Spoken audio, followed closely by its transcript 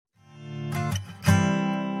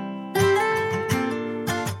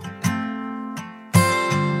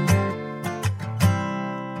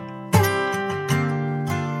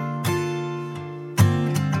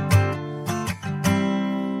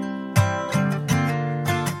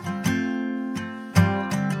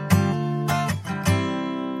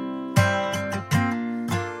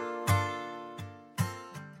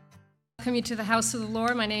welcome you to the house of the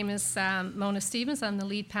Lord. My name is Mona Stevens. I'm the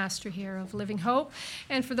lead pastor here of Living Hope.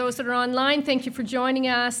 And for those that are online, thank you for joining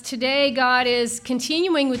us. Today, God is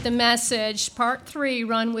continuing with the message, part 3,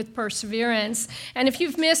 Run with Perseverance. And if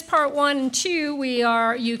you've missed part 1 and 2,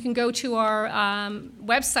 you can go to our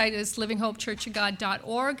website, it's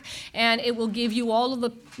livinghopechurchofgod.org, and it will give you all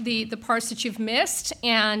of the parts that you've missed.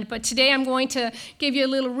 But today I'm going to give you a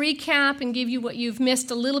little recap and give you what you've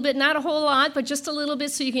missed a little bit, not a whole lot, but just a little bit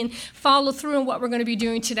so you can follow through on what we're going to be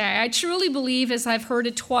doing today. I truly believe, as I've heard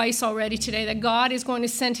it twice already today, that God is going to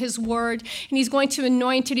send his word, and he's going to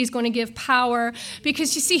anoint it, he's going to give power,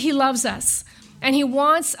 because you see, he loves us. And he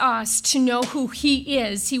wants us to know who he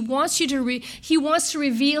is. He wants to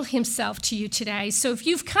reveal himself to you today. So if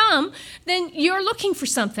you've come, then you're looking for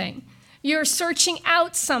something. You're searching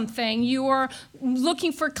out something. You're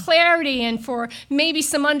looking for clarity and for maybe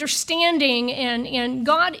some understanding. And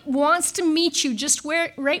God wants to meet you just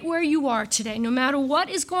right where you are today. No matter what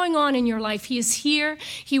is going on in your life, he is here.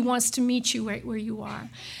 He wants to meet you right where you are.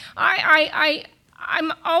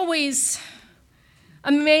 I'm always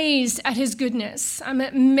amazed at his goodness. I'm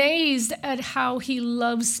amazed at how he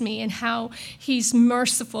loves me and how he's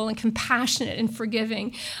merciful and compassionate and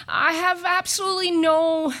forgiving. I have absolutely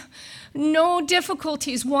no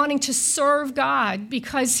difficulties wanting to serve God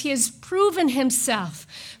because he has proven himself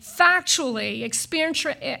factually,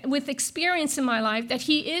 with experience in my life, that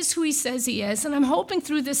he is who he says he is. And I'm hoping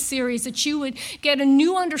through this series that you would get a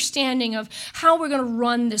new understanding of how we're going to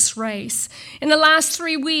run this race. In the last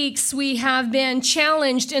 3 weeks, we have been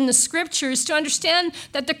challenged in the scriptures to understand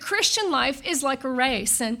that the Christian life is like a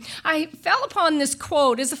race. And I fell upon this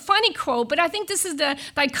quote. It's a funny quote, but I think this is the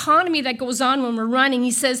dichotomy that goes on when we're running.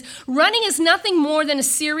 He says, running is nothing more than a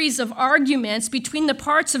series of arguments between the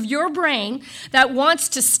parts of your brain that wants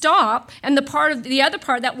to stop and the other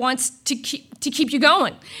part that wants to keep you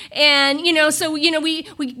going. And, so,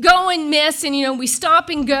 we go and miss and, we stop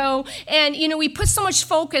and go. And, we put so much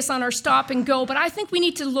focus on our stop and go. But I think we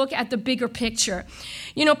need to look at the bigger picture.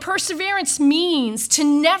 Perseverance means to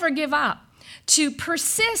never give up, to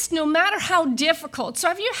persist no matter how difficult. So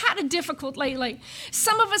have you had it difficult lately?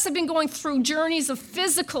 Some of us have been going through journeys of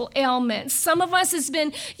physical ailments. Some of us has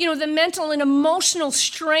been, the mental and emotional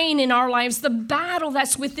strain in our lives, the battle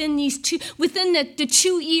that's within the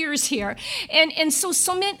 2 years here. And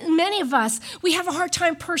so many of us, we have a hard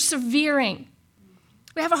time persevering.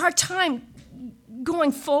 We have a hard time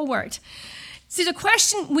going forward. See, the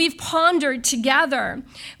question we've pondered together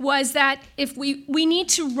was that if we need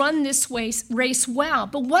to run this race well,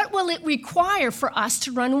 but what will it require for us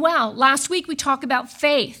to run well? Last week we talked about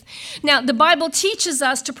faith. Now, the Bible teaches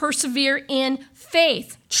us to persevere in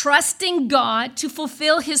faith, trusting God to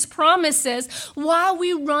fulfill his promises while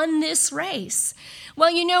we run this race.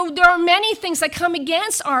 Well, there are many things that come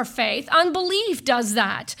against our faith. Unbelief does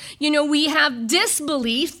that. We have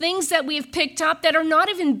disbelief, things that we have picked up that are not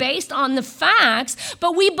even based on the facts,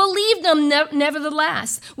 but we believe them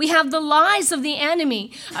nevertheless. We have the lies of the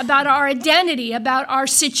enemy about our identity, about our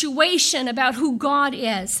situation, about who God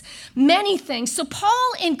is. Many things. So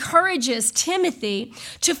Paul encourages Timothy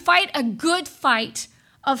to fight a good fight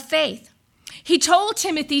of faith. He told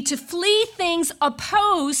Timothy to flee things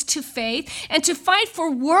opposed to faith and to fight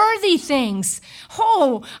for worthy things.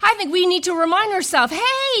 Oh, I think we need to remind ourselves,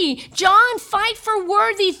 hey, John, fight for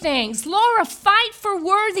worthy things. Laura, fight for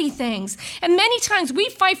worthy things. And many times we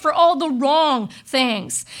fight for all the wrong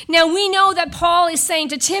things. Now, we know that Paul is saying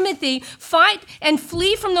to Timothy, fight and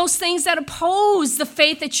flee from those things that oppose the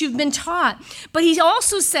faith that you've been taught. But he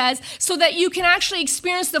also says, so that you can actually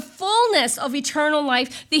experience the fullness of eternal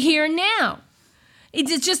life, the here and now.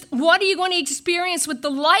 It's just, what are you going to experience with the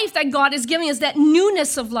life that God is giving us, that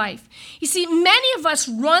newness of life? You see, many of us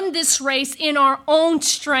run this race in our own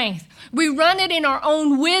strength. We run it in our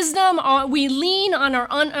own wisdom. We lean on our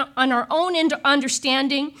own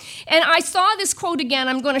understanding. And I saw this quote again.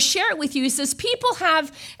 I'm going to share it with you. It says, people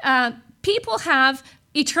have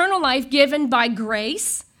eternal life given by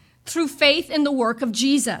grace through faith in the work of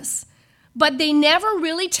Jesus, but they never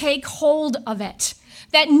really take hold of it.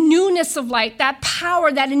 That newness of life, that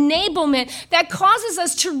power, that enablement that causes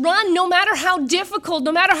us to run no matter how difficult,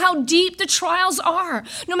 no matter how deep the trials are,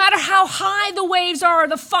 no matter how high the waves are,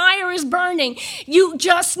 the fire is burning. You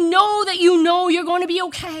just know that you're going to be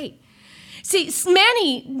okay. See,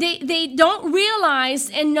 many, they don't realize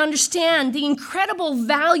and understand the incredible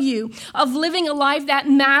value of living a life that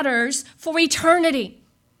matters for eternity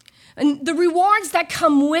and the rewards that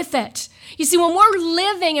come with it. You see, when we're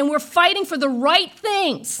living and we're fighting for the right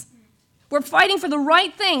things,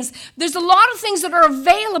 there's a lot of things that are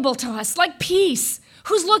available to us, like peace.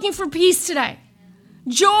 Who's looking for peace today?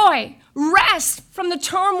 Joy, rest from the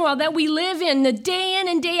turmoil that we live in and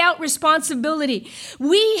day out responsibility.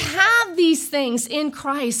 We have these things in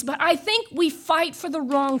Christ, but I think we fight for the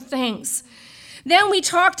wrong things. Then we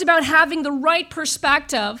talked about having the right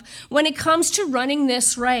perspective when it comes to running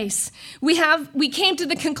this race. We came to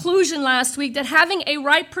the conclusion last week that having a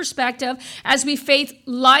right perspective as we face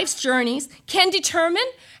life's journeys can determine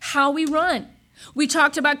how we run. We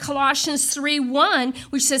talked about Colossians 3:1,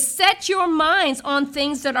 which says, set your minds on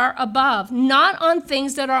things that are above, not on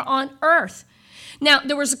things that are on earth. Now,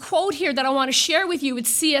 there was a quote here that I want to share with you with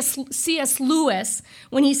C.S. Lewis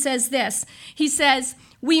when he says this. He says,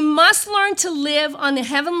 we must learn to live on the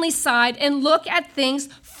heavenly side and look at things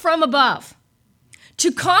from above,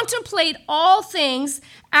 to contemplate all things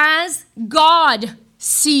as God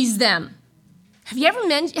sees them. Have you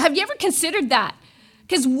ever considered that?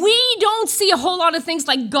 Because we don't see a whole lot of things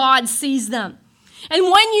like God sees them. And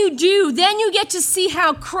when you do, then you get to see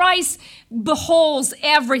how Christ beholds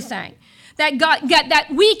everything. That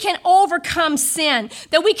we can overcome sin,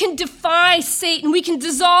 that we can defy Satan, we can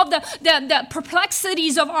dissolve the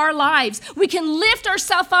perplexities of our lives. We can lift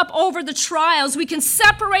ourselves up over the trials. We can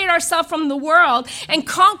separate ourselves from the world and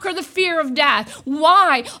conquer the fear of death.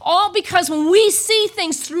 Why? All because when we see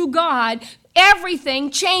things through God, everything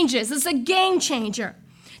changes. It's a game changer.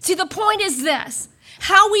 See, the point is this: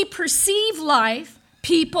 how we perceive life,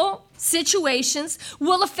 people, situations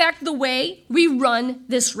will affect the way we run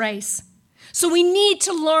this race. So we need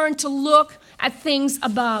to learn to look at things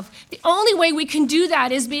above. The only way we can do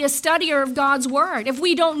that is be a studier of God's word. If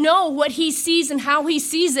we don't know what he sees and how he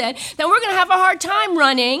sees it, then we're going to have a hard time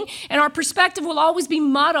running, and our perspective will always be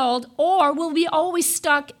muddled, or we'll be always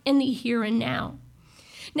stuck in the here and now.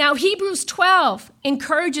 Now, Hebrews 12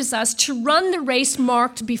 encourages us to run the race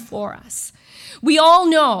marked before us. We all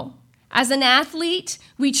know, as an athlete,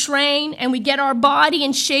 we train and we get our body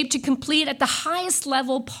in shape to compete at the highest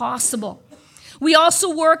level possible. We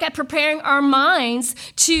also work at preparing our minds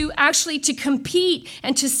to compete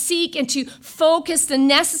and to seek and to focus the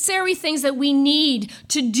necessary things that we need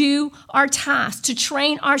to do our task, to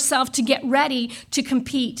train ourselves to get ready to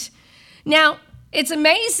compete. Now, it's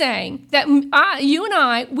amazing that you and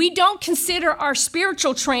I, we don't consider our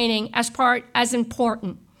spiritual training as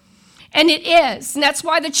important. And it is. And that's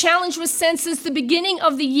why the challenge was sent since the beginning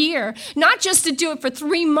of the year. Not just to do it for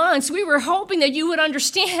 3 months. We were hoping that you would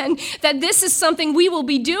understand that this is something we will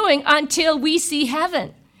be doing until we see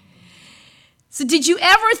heaven. So did you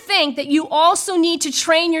ever think that you also need to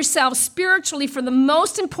train yourself spiritually for the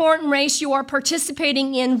most important race you are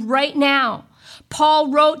participating in right now?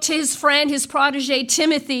 Paul wrote to his friend, his protege,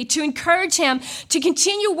 Timothy, to encourage him to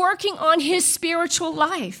continue working on his spiritual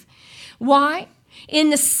life. Why? In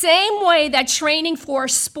the same way that training for a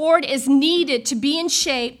sport is needed to be in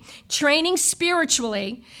shape, training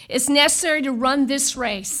spiritually is necessary to run this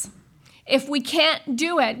race. If we can't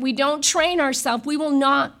do it, we don't train ourselves, we will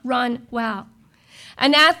not run well.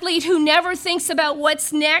 An athlete who never thinks about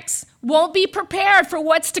what's next won't be prepared for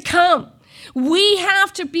what's to come. We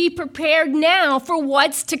have to be prepared now for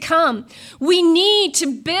what's to come. We need to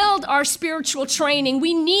build our spiritual training.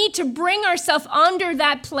 We need to bring ourselves under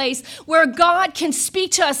that place where God can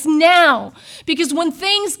speak to us now. Because when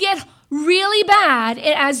things get really bad,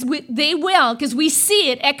 they will, because we see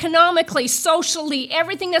it economically, socially,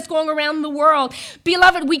 everything that's going around the world.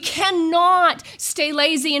 Beloved, we cannot stay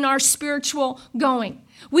lazy in our spiritual going.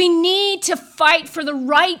 We need to fight for the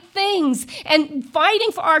right things, and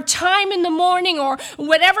fighting for our time in the morning or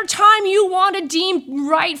whatever time you want to deem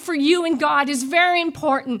right for you and God is very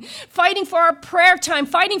important. Fighting for our prayer time,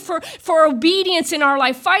 fighting for obedience in our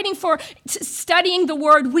life, fighting for studying the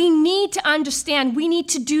word. We need to understand. We need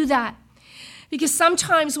to do that. Because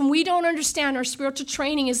sometimes when we don't understand our spiritual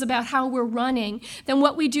training is about how we're running, then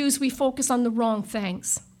what we do is we focus on the wrong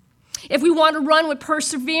things. If we want to run with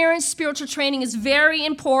perseverance, spiritual training is very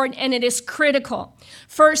important and it is critical.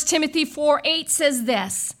 1 Timothy 4:8 says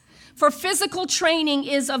this: for physical training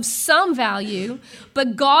is of some value,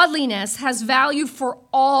 but godliness has value for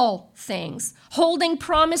all things, holding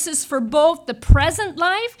promises for both the present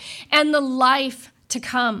life and the life to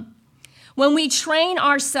come. When we train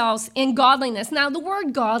ourselves in godliness, now the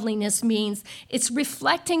word godliness means it's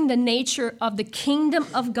reflecting the nature of the kingdom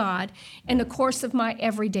of God in the course of my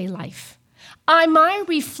everyday life. Am I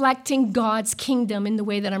reflecting God's kingdom in the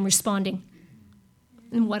way that I'm responding,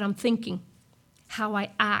 in what I'm thinking, how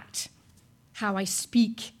I act, how I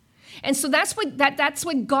speak? And so that's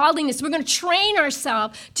what godliness. We're going to train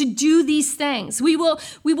ourselves to do these things. We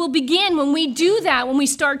will begin when we do that. When we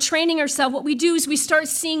start training ourselves, what we do is we start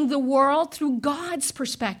seeing the world through God's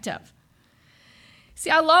perspective. See,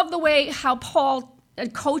 I love the way how Paul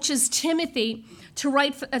coaches Timothy to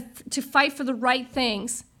fight for the right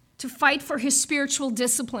things, to fight for his spiritual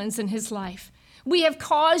disciplines in his life. We have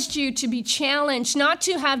caused you to be challenged, not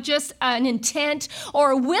to have just an intent or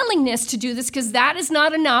a willingness to do this, because that is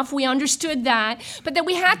not enough. We understood that. But that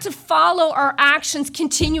we had to follow our actions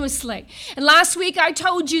continuously. And last week I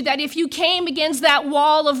told you that if you came against that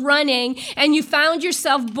wall of running and you found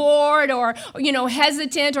yourself bored or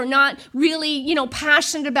hesitant or not really,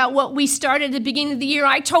 passionate about what we started at the beginning of the year,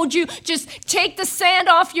 I told you just take the sand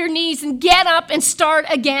off your knees and get up and start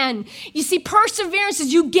again. You see, perseverance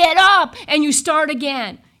is you get up and you start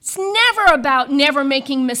again. It's never about never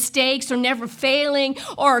making mistakes or never failing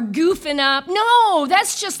or goofing up. No,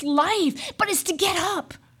 that's just life. But it's to get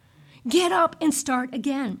up. Get up and start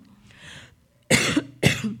again.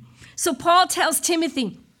 So Paul tells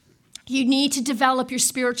Timothy, you need to develop your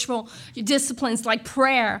spiritual disciplines like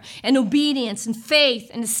prayer and obedience and faith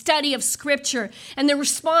and the study of Scripture and the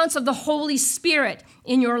response of the Holy Spirit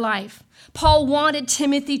in your life. Paul wanted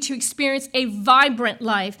Timothy to experience a vibrant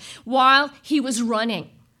life while he was running.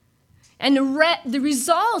 And the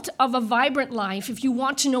result of a vibrant life, if you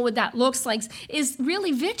want to know what that looks like, is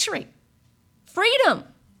really victory, freedom,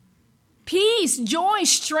 peace, joy,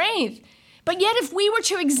 strength. But yet if we were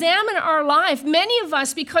to examine our life, many of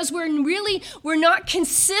us, because we're not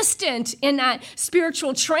consistent in that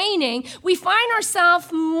spiritual training, we find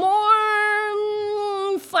ourselves more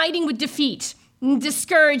fighting with defeat,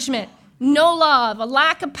 discouragement, no love, a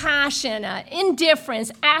lack of passion,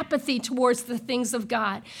 indifference, apathy towards the things of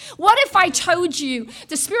God. What if I told you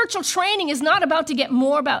the spiritual training is not about to get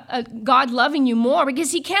more about God loving you more,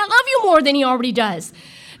 because he can't love you more than he already does.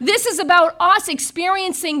 This is about us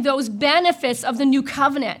experiencing those benefits of the new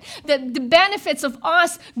covenant, the benefits of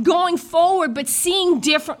us going forward but seeing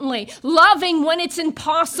differently, loving when it's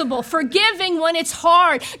impossible, forgiving when it's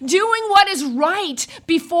hard, doing what is right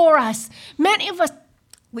before us. Many of us,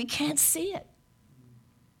 we can't see it.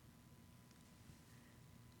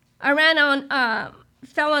 I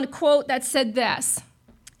fell on a quote that said this.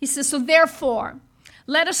 He says, so therefore,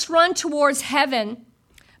 let us run towards heaven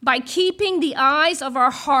by keeping the eyes of our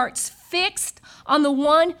hearts fixed on the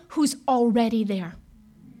one who's already there.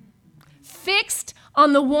 Fixed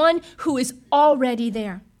on the one who is already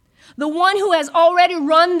there. The one who has already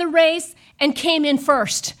run the race and came in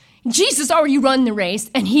first. Jesus already run the race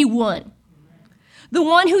and he won. The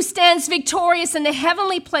one who stands victorious in the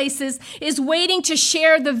heavenly places is waiting to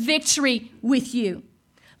share the victory with you.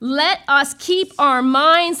 Let us keep our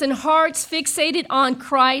minds and hearts fixated on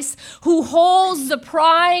Christ, who holds the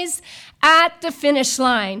prize at the finish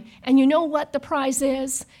line. And you know what the prize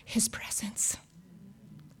is? His presence.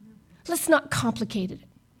 Let's not complicate it.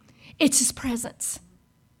 It's his presence.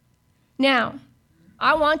 Now,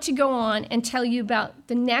 I want to go on and tell you about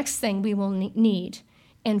the next thing we will need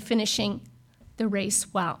in finishing the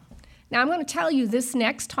race well. Now, I'm going to tell you this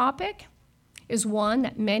next topic is one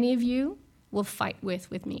that many of you will fight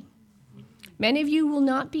with me. Many of you will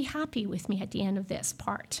not be happy with me at the end of this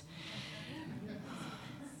part.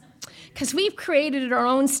 Because we've created our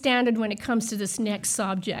own standard when it comes to this next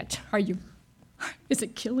subject. Is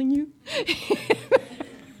it killing you?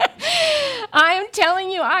 I am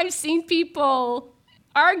telling you, I've seen people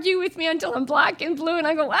argue with me until I'm black and blue, and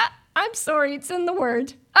I go, I'm sorry, it's in the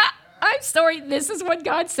Word. I'm sorry, this is what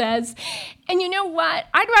God says. And you know what?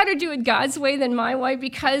 I'd rather do it God's way than my way,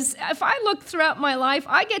 because if I look throughout my life,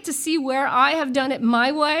 I get to see where I have done it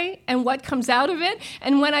my way and what comes out of it,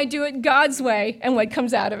 and when I do it God's way and what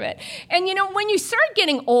comes out of it. And when you start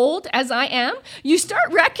getting old, as I am, you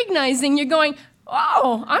start recognizing, you're going,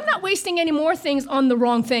 oh, I'm not wasting any more things on the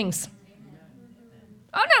wrong things.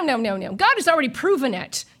 Oh, no. God has already proven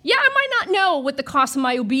it. Yeah, I might not know what the cost of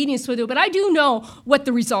my obedience will do, but I do know what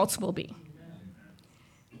the results will be.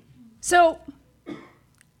 So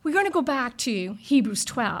we're going to go back to Hebrews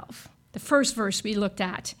 12, the first verse we looked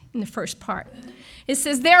at in the first part. It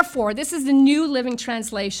says, therefore, this is the New Living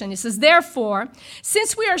Translation. It says, therefore,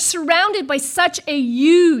 since we are surrounded by such a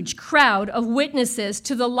huge crowd of witnesses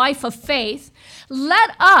to the life of faith,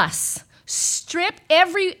 let us strip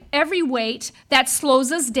every weight that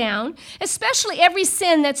slows us down, especially every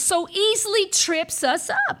sin that so easily trips us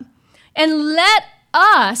up. And let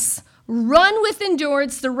us run with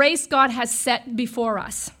endurance the race God has set before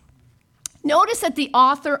us. Notice that the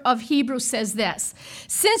author of Hebrews says this: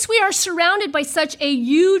 since we are surrounded by such a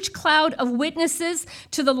huge cloud of witnesses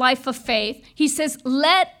to the life of faith, he says,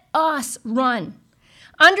 let us run.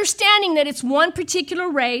 Understanding that it's one particular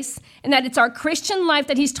race and that it's our Christian life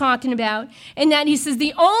that he's talking about, and that he says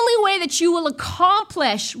the only way that you will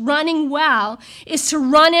accomplish running well is to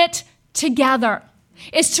run it together.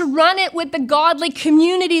 is to run it with the godly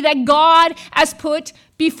community that God has put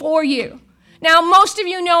before you. Now, most of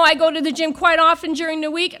you know I go to the gym quite often during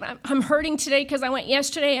the week, and I'm hurting today because I went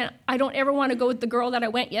yesterday, and I don't ever want to go with the girl that I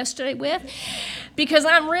went yesterday with because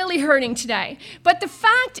I'm really hurting today. But the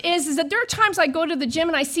fact is that there are times I go to the gym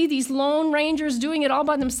and I see these lone rangers doing it all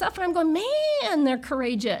by themselves, and I'm going, man, they're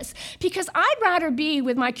courageous. Because I'd rather be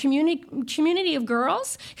with my community of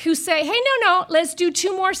girls who say, hey, no, let's do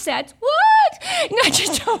 2 more sets. What? I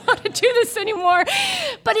just don't want to do this anymore.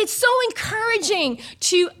 But it's so encouraging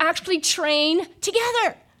to actually train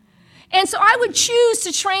together. And so I would choose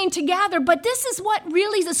to train together, but this is what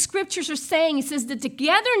really the scriptures are saying. It says that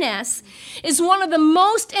togetherness is one of the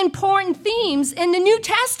most important themes in the New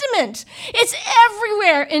Testament. It's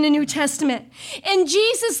everywhere in the New Testament. In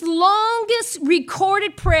Jesus' longest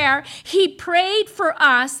recorded prayer, he prayed for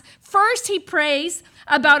us. First, he prays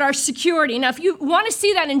about our security. Now, if you want to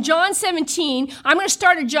see that in John 17, I'm going to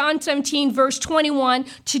start at John 17, verse 21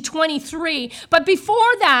 to 23. But before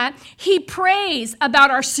that, he prays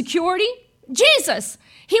about our security. Jesus,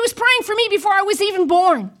 he was praying for me before I was even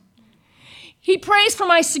born. He prays for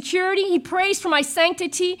my security. He prays for my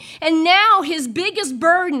sanctity. And now his biggest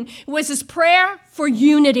burden was his prayer for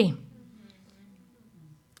unity.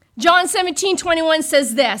 John 17:21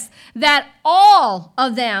 says this, that all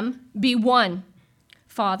of them be one,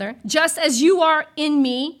 Father, just as you are in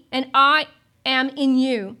me and I am in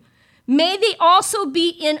you. May they also be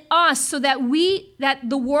in us so that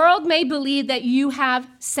the world may believe that you have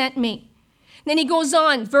sent me. Then he goes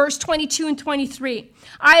on, verse 22 and 23.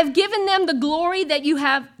 I have given them the glory that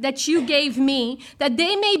you gave me, that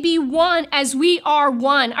they may be one as we are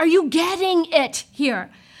one. Are you getting it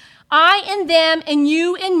here? I in them and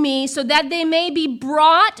you in me, so that they may be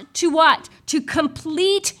brought to what? To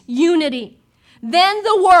complete unity. Then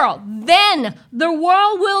the world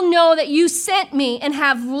will know that you sent me and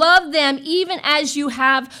have loved them even as you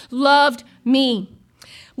have loved me.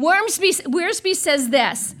 Wiersbe says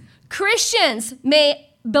this, Christians may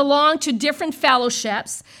belong to different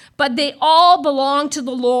fellowships, but they all belong to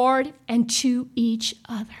the Lord and to each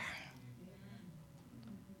other.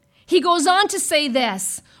 He goes on to say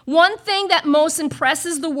this, one thing that most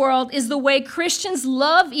impresses the world is the way Christians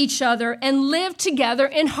love each other and live together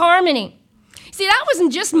in harmony. See, that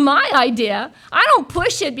wasn't just my idea. I don't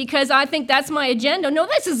push it because I think that's my agenda. No,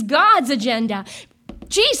 this is God's agenda.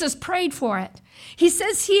 Jesus prayed for it. He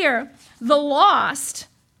says here, the lost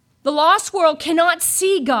world cannot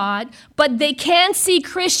see God, but they can see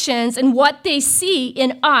Christians, and what they see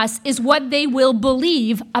in us is what they will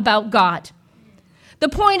believe about God. The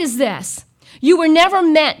point is this, you were never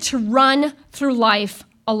meant to run through life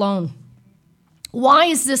alone. Why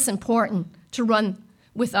is this important to run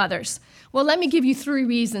with others? Well, let me give you 3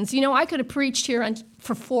 reasons. You know, I could have preached here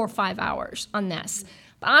for 4 or 5 hours on this.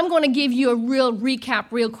 But I'm going to give you a real recap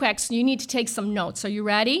real quick, so you need to take some notes. Are you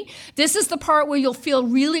ready? This is the part where you'll feel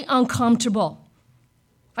really uncomfortable.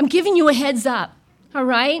 I'm giving you a heads up, all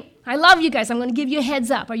right? I love you guys. I'm going to give you a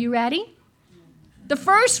heads up. Are you ready? The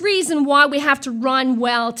first reason why we have to run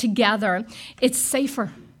well together, it's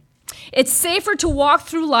safer. It's safer to walk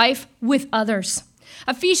through life with others.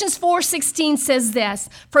 Ephesians 4:16 says this,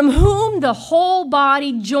 from whom the whole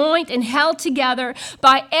body joined and held together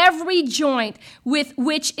by every joint with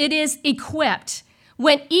which it is equipped,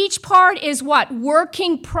 when each part is what?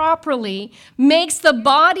 Working properly, makes the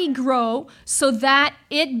body grow so that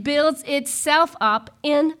it builds itself up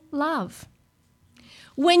in love.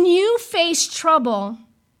 When you face trouble,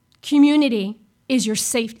 community is your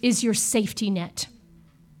safety net.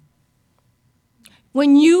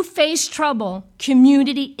 When you face trouble,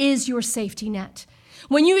 community is your safety net.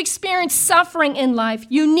 When you experience suffering in life,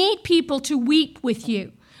 you need people to weep with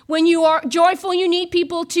you. When you are joyful, you need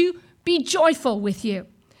people to be joyful with you.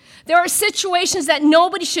 There are situations that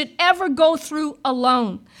nobody should ever go through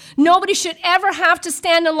alone. Nobody should ever have to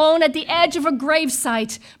stand alone at the edge of a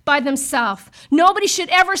gravesite by themselves. Nobody should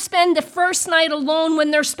ever spend the first night alone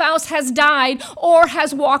when their spouse has died or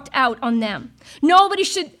has walked out on them. Nobody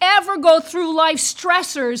should ever go through life's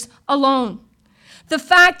stressors alone. The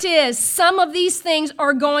fact is, some of these things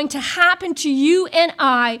are going to happen to you and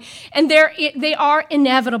I, and they are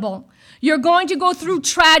inevitable. You're going to go through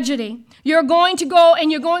tragedy. You're going to go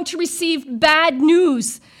and you're going to receive bad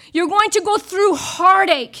news. You're going to go through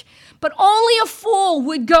heartache. But only a fool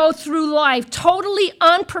would go through life totally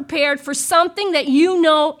unprepared for something that you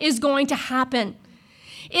know is going to happen.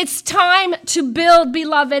 It's time to build,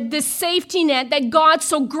 beloved, this safety net that God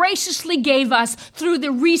so graciously gave us through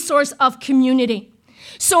the resource of community.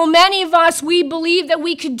 So many of us, we believe that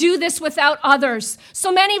we could do this without others.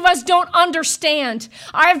 So many of us don't understand.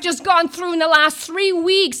 I have just gone through in the last 3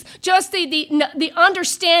 weeks just the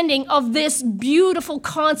understanding of this beautiful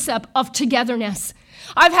concept of togetherness.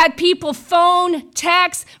 I've had people phone,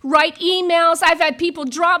 text, write emails. I've had people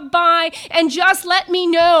drop by and just let me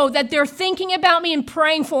know that they're thinking about me and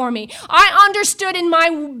praying for me. I understood in my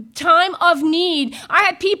time of need. I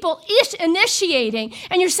had people initiating.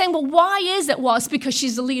 And you're saying, well, why is it? Well, it's because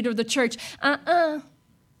she's the leader of the church.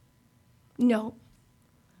 No.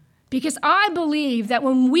 Because I believe that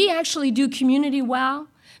when we actually do community well,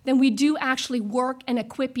 then we do actually work and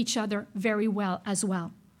equip each other very well as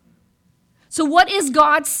well. So what is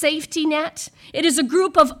God's safety net? It is a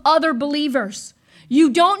group of other believers. You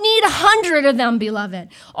don't need 100 of them, beloved.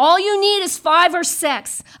 All you need is 5 or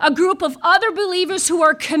 6, a group of other believers who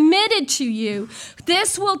are committed to you.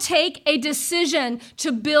 This will take a decision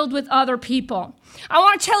to build with other people. I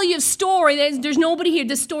want to tell you a story. There's nobody here.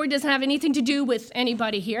 This story doesn't have anything to do with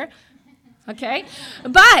anybody here. Okay?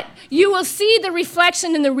 But you will see the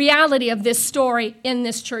reflection and the reality of this story in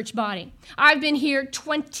this church body. I've been here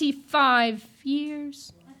 25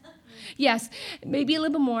 years. Yes, maybe a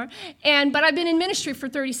little bit more. But I've been in ministry for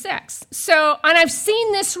 36. And I've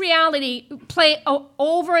seen this reality play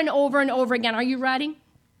over and over and over again. Are you ready?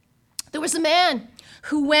 There was a man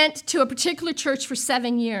who went to a particular church for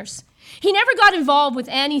 7 years. He never got involved with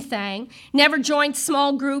anything, never joined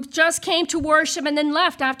small groups, just came to worship and then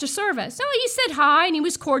left after service. So he said hi and he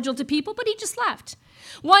was cordial to people, but he just left.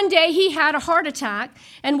 One day he had a heart attack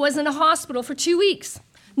and was in a hospital for 2 weeks.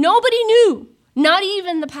 Nobody knew, not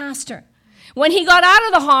even the pastor. When he got out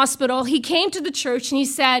of the hospital, he came to the church and he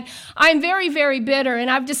said, I'm very, very bitter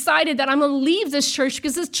and I've decided that I'm going to leave this church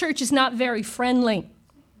because this church is not very friendly.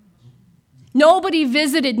 Nobody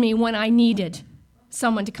visited me when I needed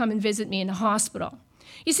someone to come and visit me in the hospital.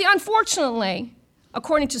 You see, unfortunately,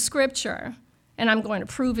 according to Scripture, and I'm going to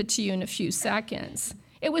prove it to you in a few seconds,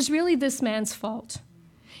 it was really this man's fault.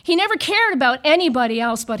 He never cared about anybody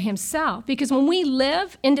else but himself, because when we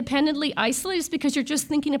live independently, isolated, it's because you're just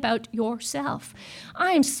thinking about yourself.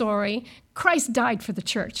 I am sorry, Christ died for the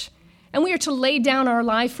church, and we are to lay down our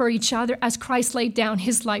life for each other as Christ laid down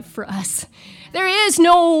his life for us. There is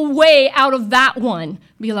no way out of that one,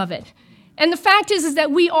 beloved. And the fact is that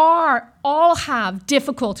we all have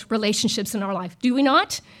difficult relationships in our life, do we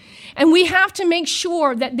not? And we have to make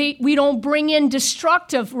sure that we don't bring in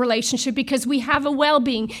destructive relationship because we have a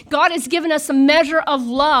well-being. God has given us a measure of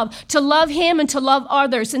love, to love him and to love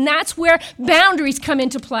others. And that's where boundaries come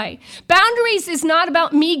into play. Boundaries is not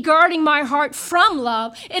about me guarding my heart from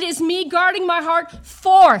love. It is me guarding my heart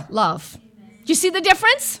for love. Do you see the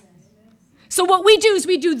difference? So what we do is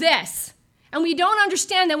we do this. And we don't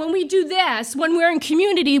understand that when we do this, when we're in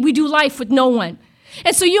community, we do life with no one.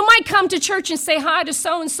 And so you might come to church and say hi to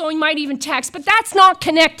so-and-so, you might even text, but that's not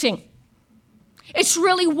connecting. It's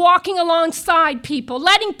really walking alongside people,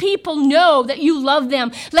 letting people know that you love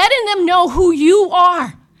them, letting them know who you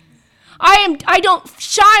are. I don't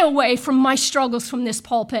shy away from my struggles from this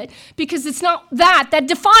pulpit because it's not that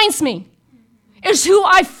defines me. It's who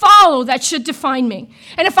I follow that should define me.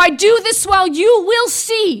 And if I do this well, you will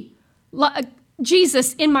see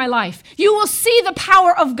Jesus in my life. You will see the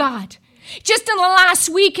power of God. Just in the last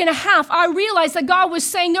week and a half, I realized that God was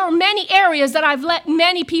saying there are many areas that I've let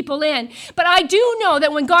many people in. But I do know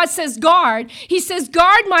that when God says guard, he says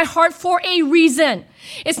guard my heart for a reason.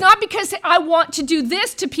 It's not because I want to do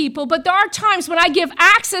this to people, but there are times when I give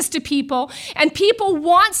access to people and people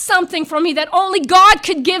want something from me that only God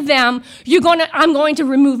could give them, I'm going to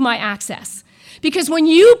remove my access. Because when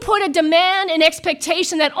you put a demand and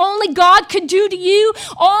expectation that only God could do to you,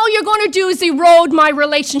 all you're going to do is erode my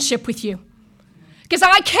relationship with you. Because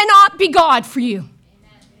I cannot be God for you.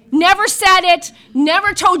 Never said it,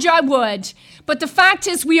 never told you I would. But the fact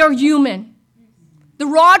is we are human. The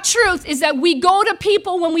raw truth is that we go to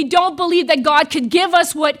people when we don't believe that God could give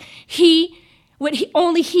us what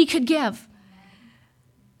only he could give.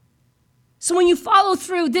 So when you follow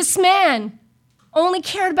through, this man only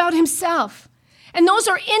cared about himself. And those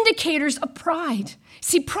are indicators of pride.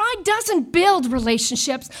 See, pride doesn't build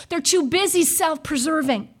relationships. They're too busy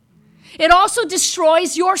self-preserving. It also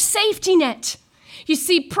destroys your safety net. You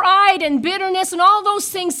see, pride and bitterness and all those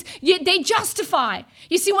things, they justify.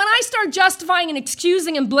 You see, when I start justifying and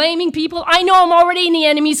excusing and blaming people, I know I'm already in the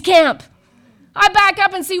enemy's camp. I back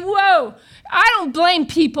up and say, whoa, I don't blame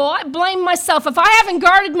people. I blame myself. If I haven't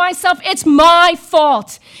guarded myself, it's my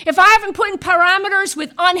fault. If I haven't put in parameters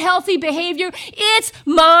with unhealthy behavior, it's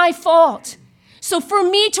my fault. So for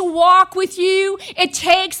me to walk with you, it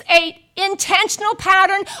takes a intentional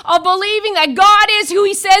pattern of believing that God is who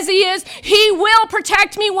he says he is. He will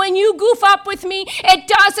protect me when you goof up with me. It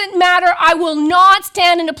doesn't matter. I will not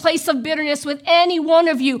stand in a place of bitterness with any one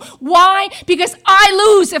of you. Why? Because I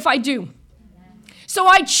lose if I do. So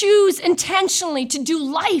I choose intentionally to do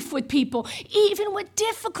life with people, even with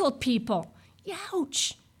difficult people.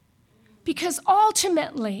 Ouch. Because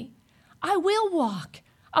ultimately, I will walk.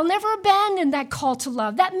 I'll never abandon that call to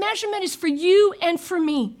love. That measurement is for you and for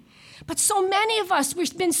me. But so many of us,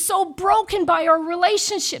 we've been so broken by our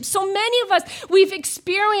relationships. So many of us, we've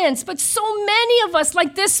experienced, but so many of us,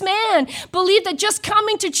 like this man, believe that just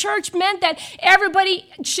coming to church meant that everybody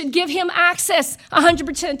should give him access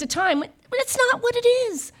 100% of the time. But it's not what it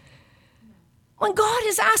is. When God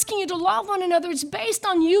is asking you to love one another, it's based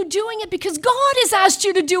on you doing it because God has asked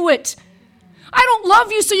you to do it. I don't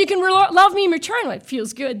love you so you can love me in return. It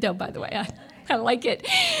feels good, though, by the way. I like it.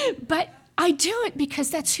 But I do it because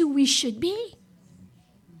that's who we should be.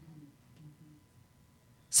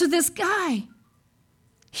 So this guy,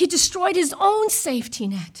 he destroyed his own safety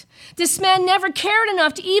net. This man never cared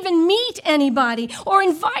enough to even meet anybody or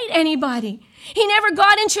invite anybody. He never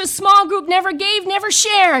got into a small group, never gave, never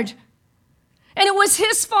shared. And it was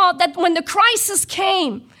his fault that when the crisis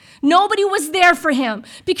came, nobody was there for him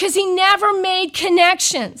because he never made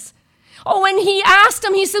connections. Oh, when he asked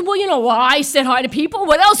him, he said, well, I said hi to people.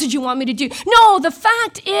 What else did you want me to do? No, the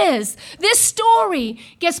fact is, this story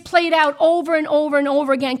gets played out over and over and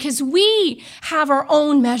over again because we have our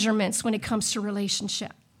own measurements when it comes to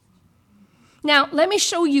relationship. Now, let me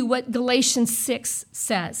show you what Galatians 6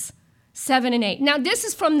 says, 7 and 8. Now, this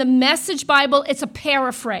is from the Message Bible. It's a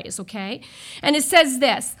paraphrase, okay? And it says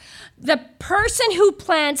this: the person who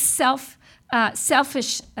plants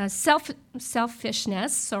selfishness,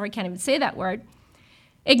 sorry, I can't even say that word,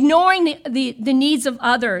 ignoring the needs of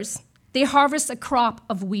others, they harvest a crop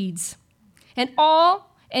of weeds. And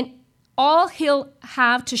all he'll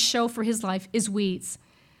have to show for his life is weeds.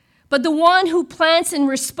 But the one who plants in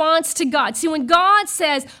response to God, see, when God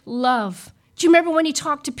says love, do you remember when he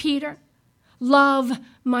talked to Peter? Love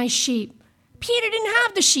my sheep. Peter didn't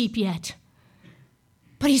have the sheep yet,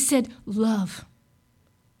 but he said love.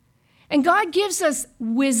 And God gives us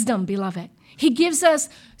wisdom, beloved. He gives us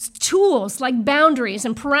tools like boundaries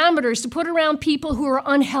and parameters to put around people who are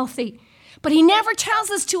unhealthy. But he never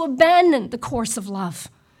tells us to abandon the course of love.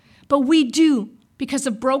 But we do because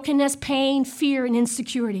of brokenness, pain, fear, and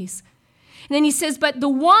insecurities. And then he says, but the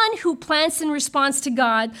one who plants in response to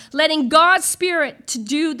God, letting God's Spirit to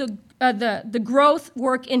do the growth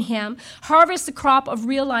work in him, harvest the crop of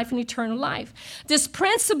real life and eternal life. This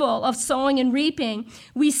principle of sowing and reaping,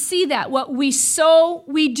 we see that. What we sow,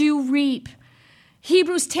 we do reap.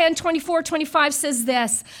 Hebrews 10:24-25 says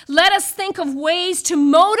this: let us think of ways to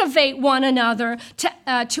motivate one another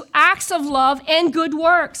to acts of love and good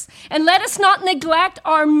works. And let us not neglect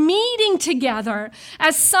our meeting together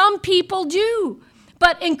as some people do,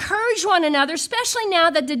 but encourage one another, especially now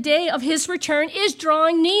that the day of his return is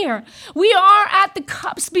drawing near. We are at the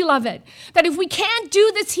cusp, beloved, that if we can't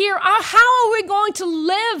do this here, how are we going to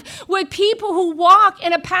live with people who walk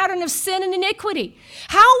in a pattern of sin and iniquity?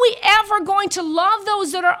 How are we ever going to love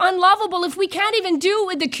those that are unlovable if we can't even do it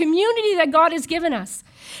with the community that God has given us?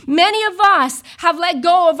 Many of us have let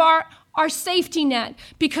go of our safety net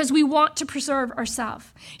because we want to preserve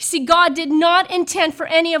ourselves. See, God did not intend for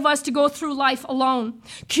any of us to go through life alone.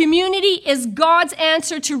 Community is God's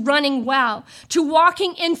answer to running well, to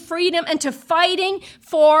walking in freedom, and to fighting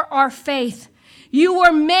for our faith. You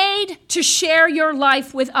were made to share your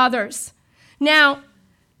life with others. Now,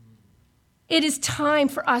 it is time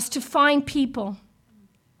for us to find people.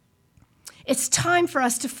 It's time for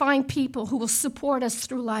us to find people who will support us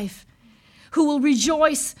through life, who will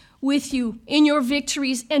rejoice with you in your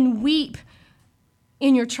victories and weep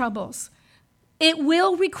in your troubles. It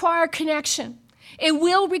will require connection. It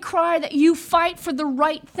will require that you fight for the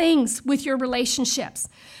right things with your relationships.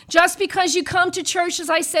 Just because you come to church, as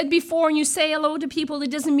I said before, and you say hello to people,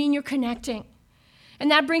 it doesn't mean you're connecting.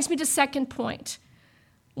 And that brings me to second point.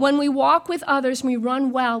 When we walk with others, we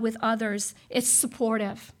run well with others, it's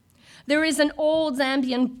supportive. There is an old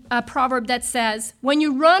Zambian proverb that says, when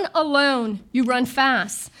you run alone, you run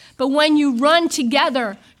fast. But when you run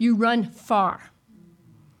together, you run far.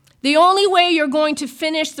 The only way you're going to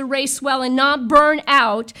finish the race well and not burn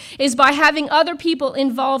out is by having other people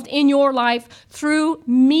involved in your life through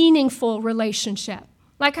meaningful relationship.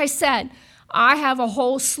 Like I said, I have a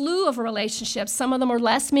whole slew of relationships. Some of them are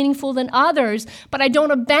less meaningful than others, but I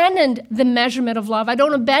don't abandon the measurement of love. I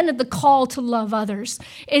don't abandon the call to love others.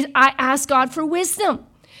 I ask God for wisdom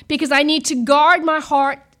because I need to guard my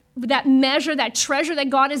heart, that measure, that treasure that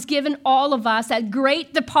God has given all of us, that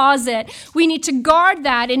great deposit. We need to guard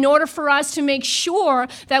that in order for us to make sure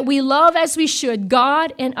that we love as we should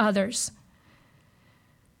God and others.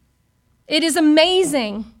 It is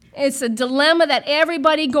amazing. It's a dilemma that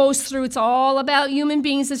everybody goes through. It's all about human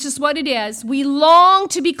beings. It's just what it is. We long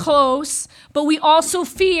to be close, but we also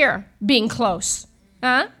fear being close.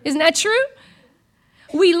 Isn't that true?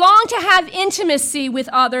 We long to have intimacy with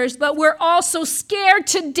others, but we're also scared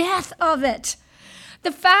to death of it.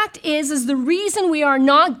 The fact is the reason we are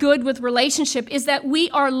not good with relationship is that we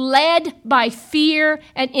are led by fear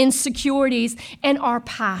and insecurities and our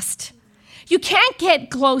past. You can't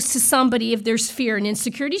get close to somebody if there's fear and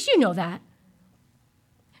insecurities. You know that.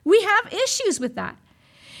 We have issues with that.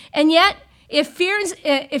 And yet, if fear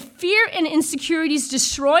and insecurities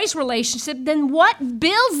destroys relationship, then what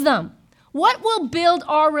builds them? What will build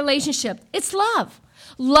our relationship? It's love.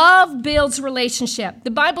 Love builds relationship.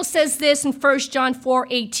 The Bible says this in 1 John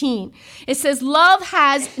 4:18. It says, love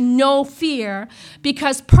has no fear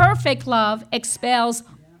because perfect love expels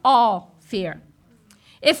all fear.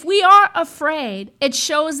 If we are afraid, it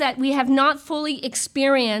shows that we have not fully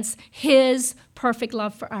experienced his perfect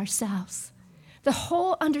love for ourselves. The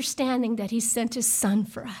whole understanding that he sent his son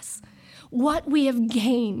for us, what we have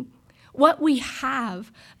gained, what we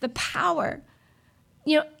have, the power,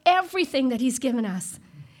 everything that he's given us.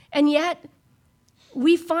 And yet,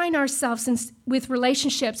 we find ourselves with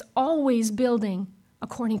relationships always building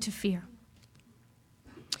according to fear.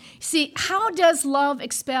 See, how does love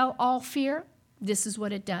expel all fear? This is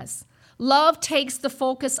what it does. Love takes the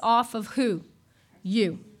focus off of who?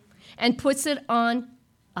 You. And puts it on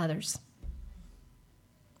others.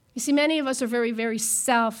 You see, many of us are very, very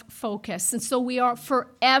self-focused, and so we are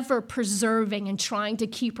forever preserving and trying to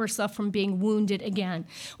keep ourselves from being wounded again.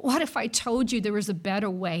 What if I told you there was a better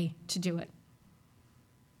way to do it?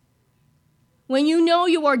 When you know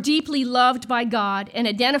you are deeply loved by God and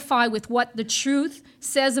identify with what the truth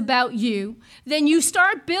says about you, then you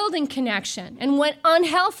start building connection. And when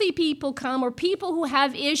unhealthy people come or people who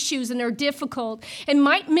have issues and are difficult and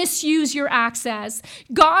might misuse your access,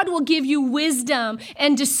 God will give you wisdom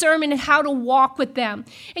and discernment in how to walk with them.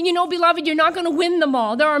 And beloved, you're not going to win them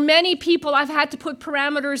all. There are many people I've had to put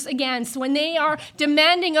parameters against when they are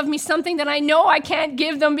demanding of me something that I know I can't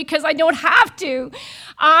give them because I don't have to.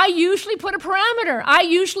 I usually put a parameter. I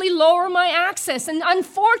usually lower my access. And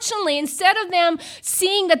unfortunately, instead of them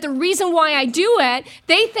seeing that the reason why I do it,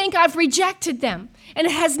 they think I've rejected them. And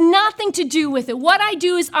it has nothing to do with it. What I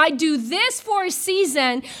do is I do this for a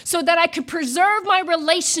season so that I can preserve my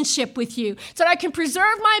relationship with you, so that I can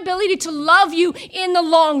preserve my ability to love you in the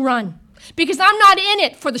long run. Because I'm not in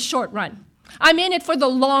it for the short run. I'm in it for the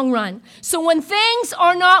long run. So when things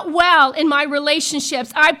are not well in my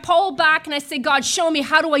relationships, I pull back and I say, God, show me,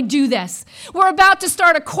 how do I do this? We're about to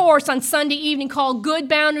start a course on Sunday evening called Good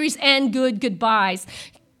Boundaries and Good Goodbyes.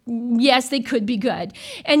 Yes, they could be good.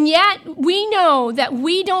 And yet, we know that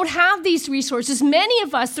we don't have these resources. Many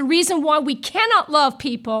of us, the reason why we cannot love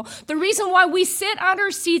people, the reason why we sit on our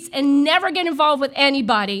seats and never get involved with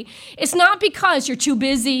anybody, it's not because you're too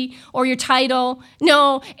busy or your title.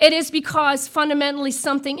 No, it is because fundamentally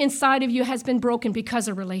something inside of you has been broken because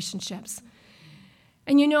of relationships.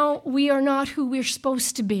 And we are not who we're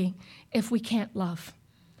supposed to be if we can't love.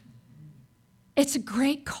 It's a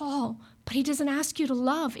great call. But he doesn't ask you to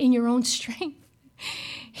love in your own strength.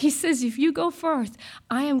 He says, if you go forth,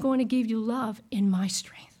 I am going to give you love in my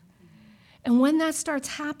strength. And when that starts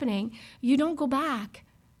happening, you don't go back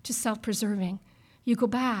to self-preserving. You go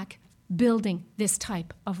back building this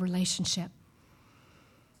type of relationship.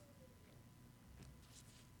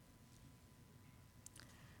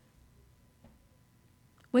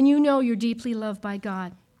 When you know you're deeply loved by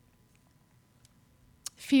God,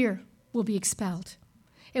 fear will be expelled.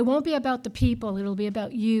 It won't be about the people. It'll be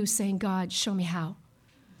about you saying, God, show me how.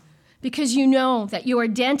 Because you know that your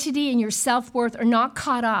identity and your self-worth are not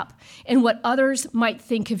caught up in what others might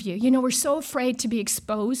think of you. We're so afraid to be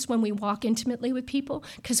exposed when we walk intimately with people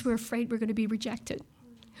because we're afraid we're going to be rejected.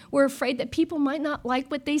 We're afraid that people might not like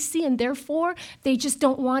what they see, and therefore they just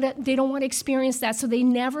don't want to experience that, so they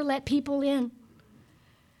never let people in.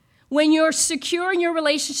 When you're secure in your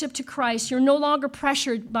relationship to Christ, you're no longer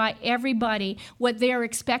pressured by everybody, what they're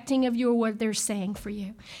expecting of you or what they're saying for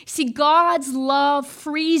you. See, God's love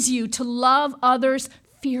frees you to love others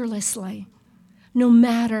fearlessly, no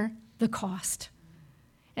matter the cost.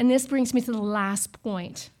 And this brings me to the last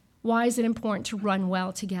point. Why is it important to run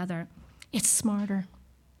well together? It's smarter.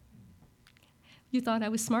 You thought I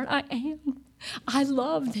was smart? I am. I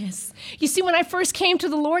love this. You see, when I first came to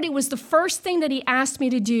the Lord, it was the first thing that he asked me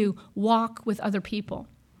to do, walk with other people.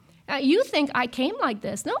 You think I came like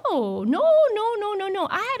this. No.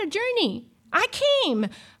 I had a journey. I came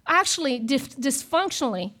actually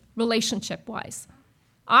dysfunctionally, relationship-wise.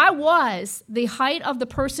 I was the height of the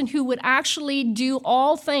person who would actually do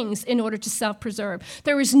all things in order to self-preserve.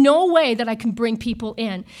 There is no way that I can bring people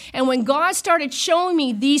in. And when God started showing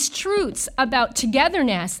me these truths about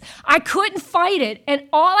togetherness, I couldn't fight it. And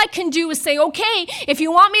all I can do is say, okay, if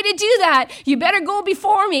you want me to do that, you better go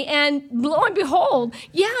before me. And lo and behold,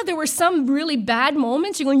 yeah, there were some really bad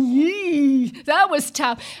moments. You're going, yee, that was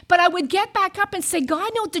tough. But I would get back up and say, God,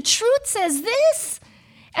 no, the truth says this.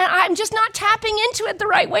 And I'm just not tapping into it the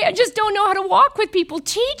right way. I just don't know how to walk with people.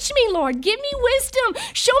 Teach me, Lord. Give me wisdom.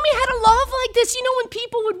 Show me how to love like this. You know, when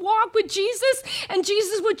people would walk with Jesus and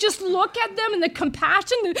Jesus would just look at them and the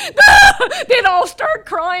compassion, they'd all start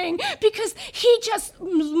crying because he just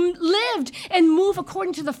lived and moved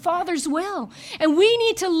according to the Father's will. And we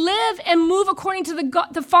need to live and move according to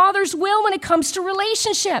the Father's will when it comes to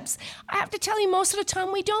relationships. I have to tell you, most of the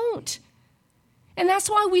time we don't. And that's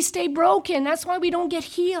why we stay broken. That's why we don't get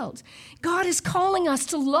healed. God is calling us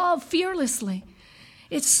to love fearlessly.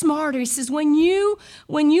 It's smarter. He says, when you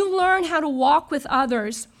learn how to walk with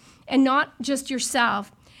others and not just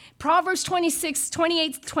yourself, Proverbs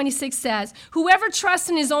 28:26 says, whoever trusts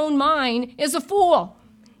in his own mind is a fool.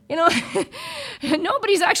 You know,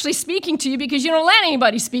 nobody's actually speaking to you because you don't let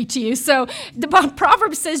anybody speak to you. So the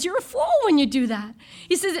Proverbs says you're a fool when you do that.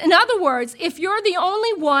 He says, in other words, if you're the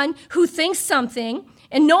only one who thinks something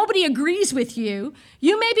and nobody agrees with you,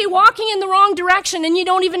 you may be walking in the wrong direction and you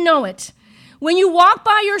don't even know it. When you walk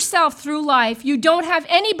by yourself through life, you don't have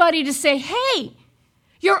anybody to say, hey,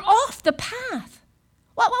 you're off the path.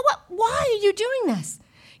 Why are you doing this?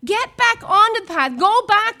 Get back onto the path. Go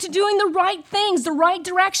back to doing the right things, the right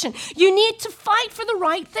direction. You need to fight for the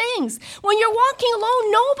right things. When you're walking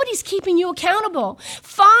alone, nobody's keeping you accountable.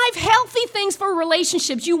 5 healthy things for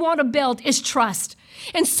relationships you want to build is trust.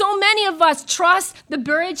 And so many of us trust the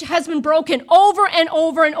bridge has been broken over and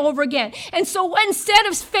over and over again. And so instead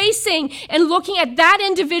of facing and looking at that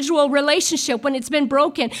individual relationship when it's been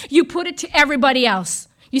broken, you put it to everybody else.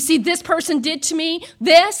 You see, this person did to me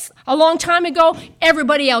this a long time ago.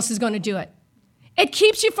 Everybody else is going to do it. It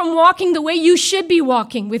keeps you from walking the way you should be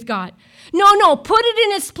walking with God. No, put it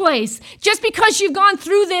in its place. Just because you've gone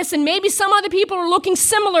through this and maybe some other people are looking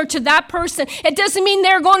similar to that person, it doesn't mean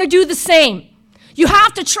they're going to do the same. You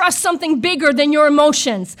have to trust something bigger than your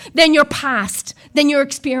emotions, than your past, than your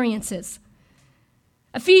experiences.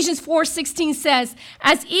 Ephesians 4:16 says,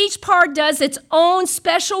 as each part does its own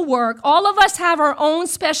special work, all of us have our own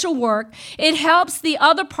special work, it helps the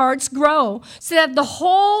other parts grow so that the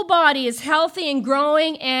whole body is healthy and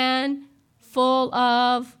growing and full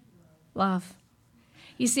of love.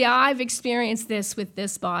 You see, I've experienced this with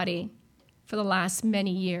this body for the last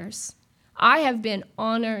many years. I have been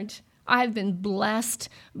honored. I have been blessed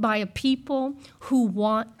by a people who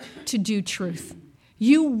want to do truth.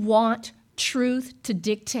 You want truth to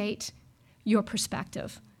dictate your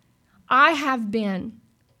perspective. I have been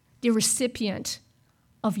the recipient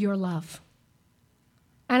of your love.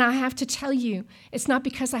 And I have to tell you, it's not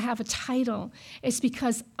because I have a title. It's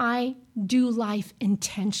because I do life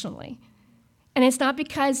intentionally. And it's not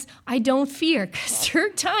because I don't fear, because there are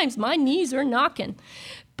times my knees are knocking.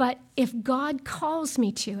 But if God calls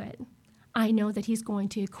me to it, I know that he's going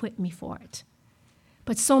to equip me for it.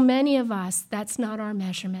 But so many of us, that's not our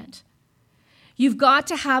measurement. You've got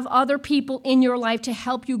to have other people in your life to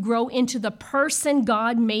help you grow into the person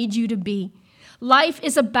God made you to be. Life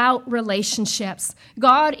is about relationships.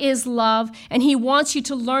 God is love, and he wants you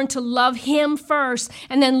to learn to love him first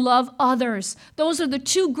and then love others. Those are the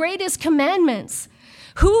 2 greatest commandments.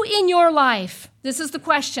 Who in your life, this is the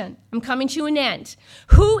question, I'm coming to an end.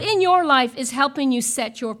 Who in your life is helping you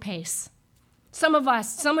set your pace? Some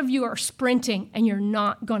of you are sprinting and you're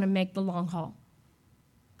not going to make the long haul.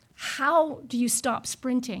 How do you stop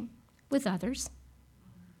sprinting? With others.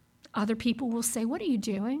 Other people will say, what are you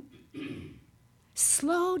doing?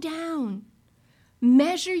 Slow down.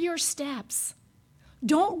 Measure your steps.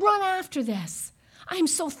 Don't run after this. I'm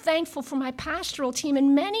so thankful for my pastoral team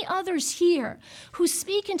and many others here who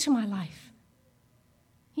speak into my life.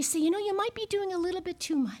 You say, you might be doing a little bit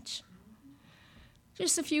too much.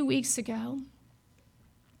 Just a few weeks ago,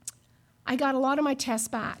 I got a lot of my tests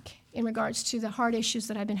back in regards to the heart issues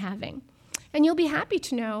that I've been having. And you'll be happy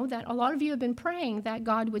to know that a lot of you have been praying that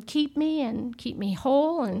God would keep me and keep me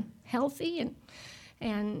whole and healthy.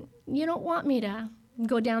 And you don't want me to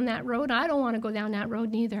go down that road. I don't want to go down that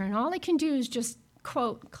road neither. And all I can do is just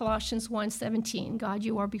quote Colossians 1:17, God,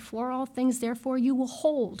 you are before all things, therefore you will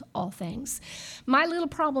hold all things. My little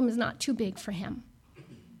problem is not too big for him.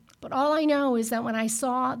 But all I know is that when I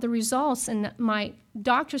saw the results and my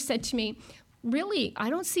doctor said to me, really,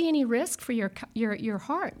 I don't see any risk for your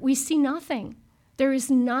heart. We see nothing. There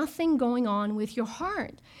is nothing going on with your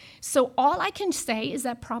heart. So all I can say is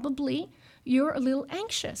that probably you're a little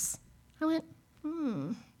anxious. I went,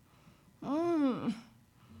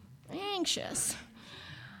 anxious.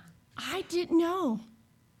 I didn't know.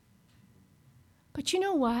 But you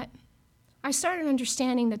know what? I started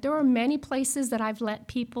understanding that there are many places that I've let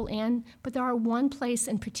people in, but there are one place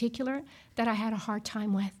in particular that I had a hard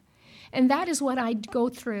time with. And that is what I go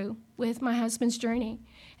through with my husband's journey.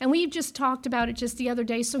 And we've just talked about it just the other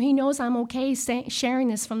day, so he knows I'm okay sharing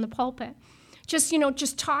this from the pulpit.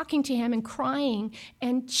 Just talking to him and crying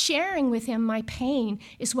and sharing with him my pain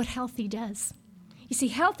is what healthy does. You see,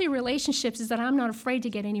 healthy relationships is that I'm not afraid to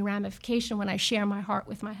get any ramification when I share my heart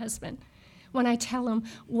with my husband, when I tell him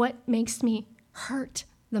what makes me hurt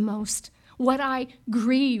the most, what I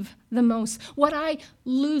grieve the most, what I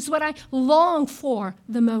lose, what I long for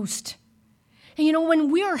the most. And when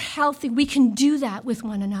we are healthy, we can do that with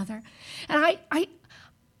one another. And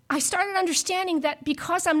I started understanding that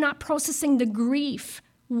because I'm not processing the grief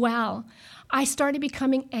well, I started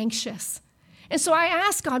becoming anxious. And so I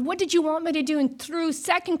asked God, what did you want me to do? And through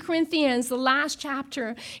 2 Corinthians, the last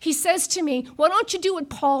chapter, he says to me, why don't you do what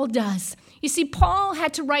Paul does? You see, Paul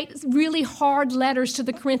had to write really hard letters to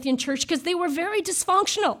the Corinthian church because they were very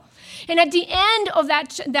dysfunctional. And at the end of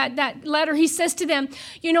that letter, he says to them,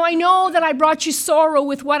 I know that I brought you sorrow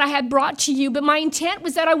with what I had brought to you, but my intent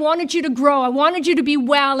was that I wanted you to grow. I wanted you to be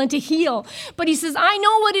well and to heal. But he says, I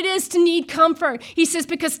know what it is to need comfort. He says,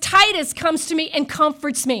 because Titus comes to me and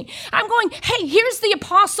comforts me. I'm going, hey, here's the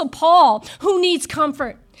Apostle Paul who needs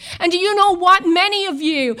comfort. And do you know what? Many of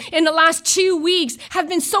you in the last 2 weeks have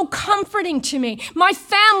been so comforting to me. My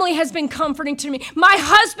family has been comforting to me. My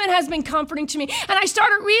husband has been comforting to me. And I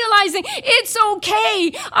started realizing it's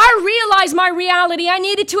okay. I realized my reality. I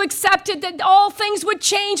needed to accept it, that all things would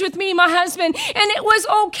change with me and my husband. And it was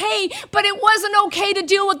okay, but it wasn't okay to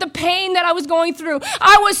deal with the pain that I was going through.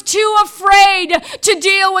 I was too afraid to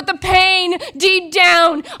deal with the pain deep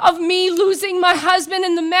down of me losing my husband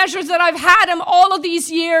and the measures that I've had him all of these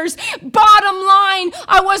years. Bottom line,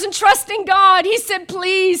 I wasn't trusting God. He said,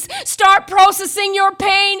 please start processing your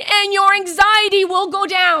pain and your anxiety will go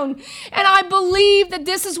down. And I believe that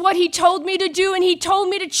this is what he told me to do. And he told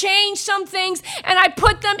me to change some things. And I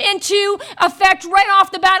put them into effect right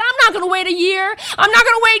off the bat. I'm not going to wait a year. I'm not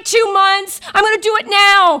going to wait 2 months. I'm going to do it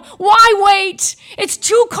now. Why wait? It's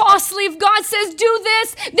too costly. If God says do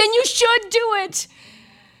this, then you should do it.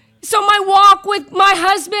 So my walk with my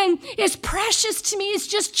husband is precious to me. It's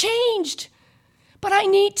just changed. But I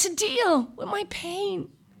need to deal with my pain,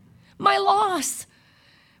 my loss.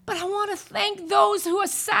 But I want to thank those who have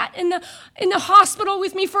sat in the hospital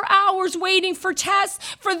with me for hours waiting for tests,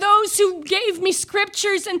 for those who gave me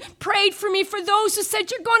scriptures and prayed for me, for those who said,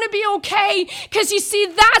 you're going to be okay. Because you see,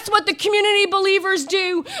 that's what the community believers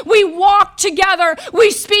do. We walk together. We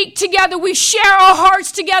speak together. We share our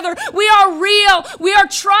hearts together. We are real. We are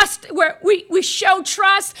we show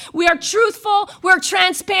trust. We are truthful. We're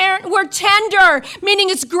transparent. We're tender, meaning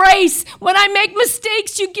it's grace. When I make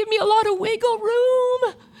mistakes, you give me a lot of wiggle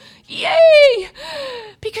room. Yay!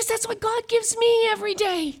 Because that's what God gives me every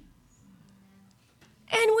day.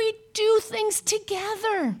 And we do things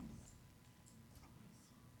together.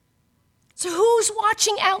 So who's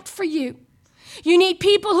watching out for you? You need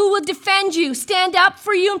people who will defend you, stand up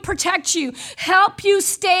for you and protect you, help you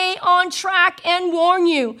stay on track and warn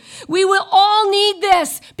you. We will all need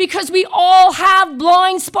this because we all have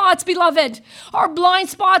blind spots, beloved. Our blind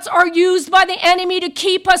spots are used by the enemy to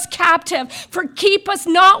keep us captive, keep us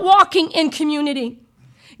not walking in community.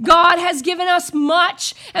 God has given us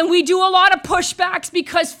much, and we do a lot of pushbacks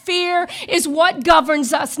because fear is what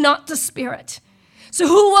governs us, not the Spirit. So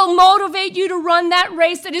who will motivate you to run that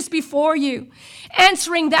race that is before you?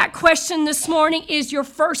 Answering that question this morning is your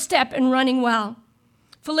first step in running well.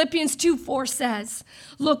 Philippians 2:4 says,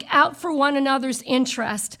 look out for one another's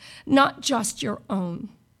interest, not just your own.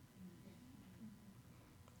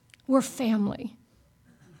 We're family.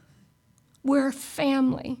 We're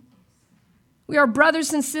family. We are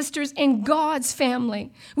brothers and sisters in God's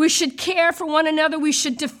family. We should care for one another. We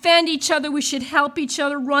should defend each other. We should help each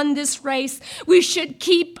other run this race. We should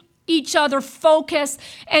keep each other focused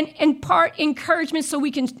and impart encouragement so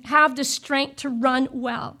we can have the strength to run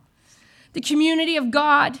well. The community of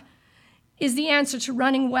God is the answer to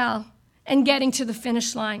running well and getting to the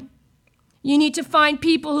finish line. You need to find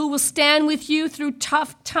people who will stand with you through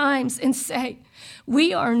tough times and say,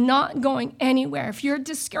 we are not going anywhere. If you're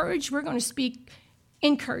discouraged, we're going to speak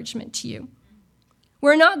encouragement to you.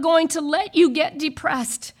 We're not going to let you get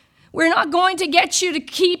depressed. We're not going to get you to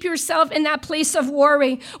keep yourself in that place of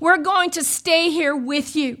worry. We're going to stay here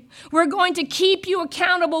with you. We're going to keep you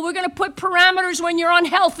accountable. We're going to put parameters when you're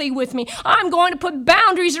unhealthy with me. I'm going to put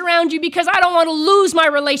boundaries around you because I don't want to lose my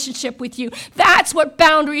relationship with you. That's what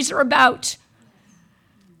boundaries are about.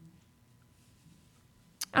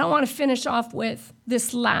 I want to finish off with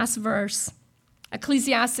this last verse,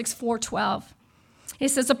 Ecclesiastes 4:12. It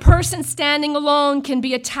says, a person standing alone can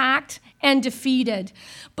be attacked and defeated,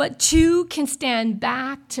 but two can stand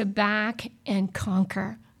back to back and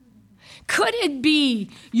conquer. Could it be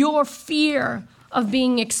your fear of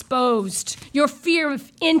being exposed, your fear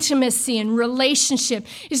of intimacy and relationship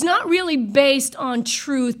is not really based on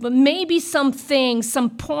truth, but maybe some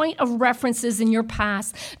point of references in your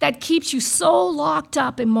past that keeps you so locked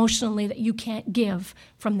up emotionally that you can't give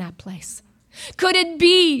from that place? Could it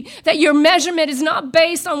be that your measurement is not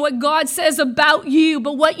based on what God says about you,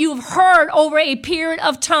 but what you've heard over a period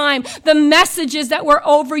of time, the messages that were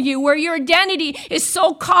over you, where your identity is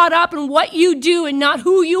so caught up in what you do and not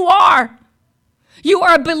who you are? You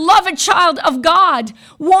are a beloved child of God,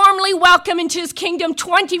 warmly welcome into his kingdom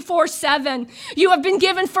 24/7. You have been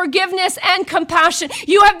given forgiveness and compassion.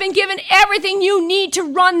 You have been given everything you need to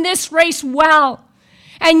run this race well.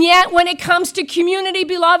 And yet, when it comes to community,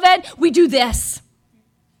 beloved, we do this.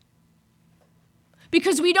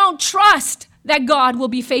 Because we don't trust that God will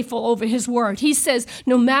be faithful over his word. He says,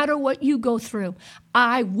 no matter what you go through,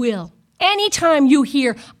 I will. Anytime you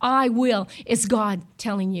hear, I will, it's God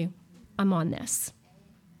telling you, I'm on this.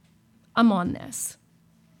 I'm on this.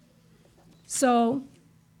 So,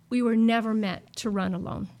 we were never meant to run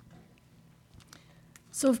alone.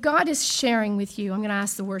 So if God is sharing with you, I'm going to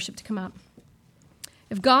ask the worship to come up.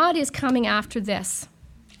 If God is coming after this,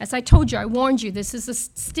 as I told you, I warned you, this is a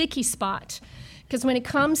sticky spot. Because when it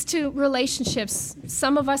comes to relationships,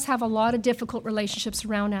 some of us have a lot of difficult relationships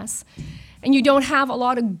around us. And you don't have a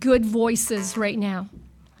lot of good voices right now.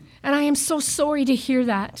 And I am so sorry to hear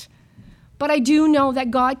that. But I do know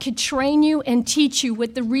that God could train you and teach you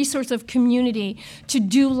with the resource of community to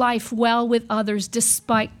do life well with others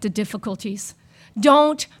despite the difficulties.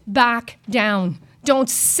 Don't back down. Don't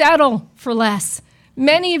settle for less.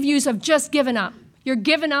 Many of you have just given up. You're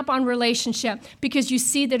giving up on relationship because you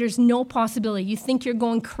see that there's no possibility. You think you're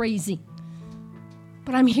going crazy.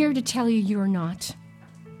 But I'm here to tell you you're not.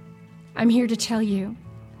 I'm here to tell you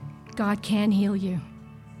God can heal you.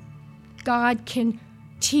 God can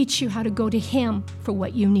teach you how to go to him for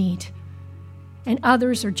what you need. And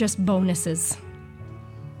others are just bonuses.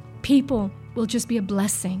 People will just be a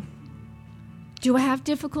blessing. Do I have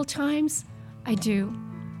difficult times? I do.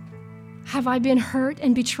 Have I been hurt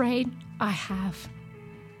and betrayed? I have.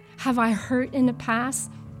 Have I hurt in the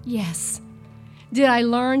past? Yes. Did I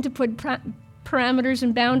learn to put parameters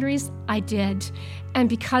and boundaries? I did. And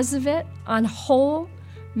because of it, on whole,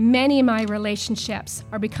 many of my relationships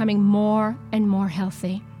are becoming more and more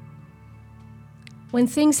healthy. When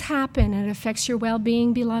things happen and it affects your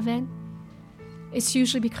well-being, beloved, it's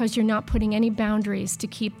usually because you're not putting any boundaries to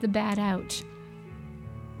keep the bad out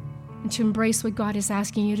and to embrace what God is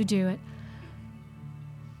asking you to do it.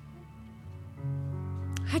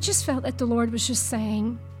 I just felt that the Lord was just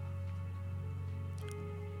saying,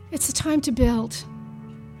 it's a time to build.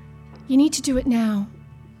 You need to do it now.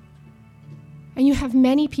 And you have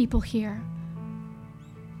many people here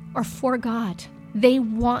are for God. They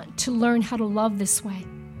want to learn how to love this way.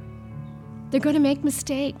 They're going to make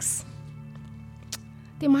mistakes.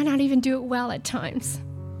 They might not even do it well at times.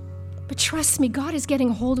 But trust me, God is getting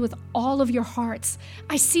a hold with all of your hearts.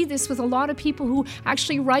 I see this with a lot of people who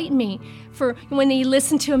actually write me for when they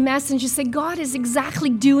listen to a message and say, God is exactly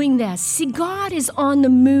doing this. See, God is on the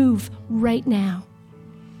move right now.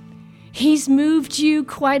 He's moved you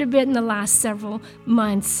quite a bit in the last several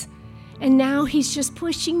months. And now he's just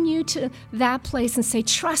pushing you to that place and say,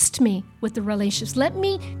 trust me with the relationships. Let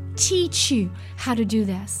me teach you how to do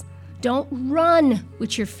this. Don't run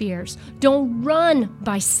with your fears. Don't run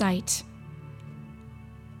by sight.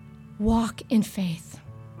 Walk in faith.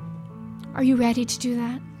 Are you ready to do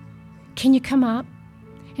that? Can you come up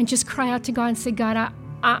and just cry out to God and say, God,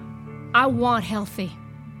 I want healthy.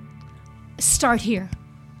 Start here.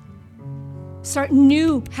 Start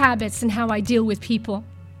new habits in how I deal with people.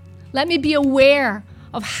 Let me be aware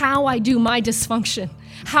of how I do my dysfunction,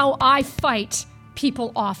 how I fight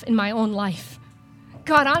people off in my own life.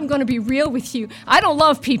 God, I'm going to be real with you. I don't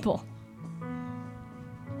love people.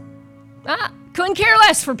 Couldn't care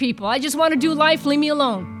less for people. I just want to do life, leave me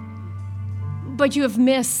alone. But you have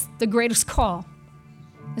missed the greatest call,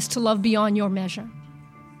 is to love beyond your measure.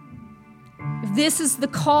 If this is the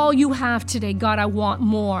call you have today, God, I want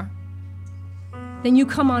more, then you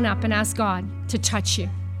come on up and ask God to touch you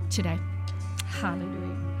today. Hallelujah.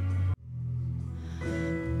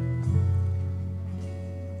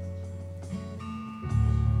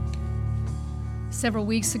 Several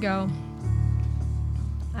weeks ago,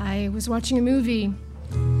 I was watching a movie,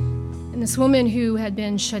 and this woman who had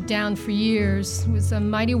been shut down for years was a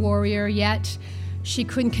mighty warrior, yet she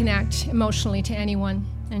couldn't connect emotionally to anyone,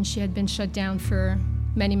 and she had been shut down for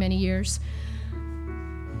many, many years.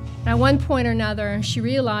 At one point or another, she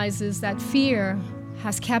realizes that fear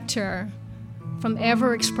has kept her from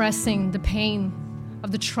ever expressing the pain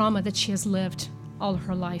of the trauma that she has lived all of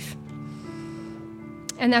her life.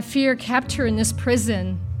 And that fear kept her in this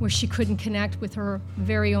prison where she couldn't connect with her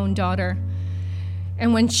very own daughter.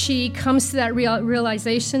 And when she comes to that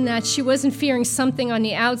realization that she wasn't fearing something on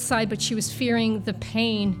the outside, but she was fearing the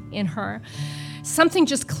pain in her, something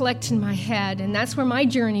just clicked in my head. And that's where my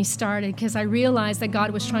journey started, because I realized that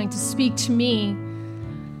God was trying to speak to me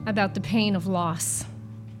about the pain of loss.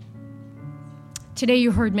 Today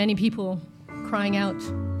you heard many people crying out,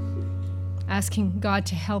 asking God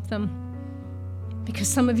to help them, because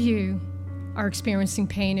some of you are experiencing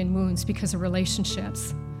pain and wounds because of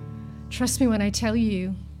relationships. Trust me when I tell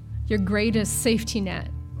you, your greatest safety net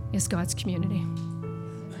is God's community.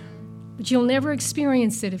 But you'll never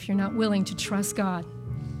experience it if you're not willing to trust God.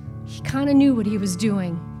 He kind of knew what he was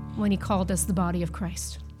doing when he called us the body of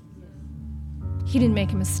Christ. He didn't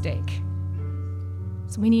make a mistake.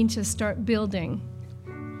 So we need to start building.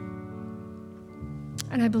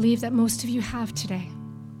 And I believe that most of you have today.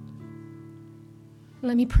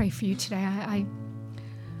 Let me pray for you today.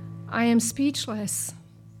 I am speechless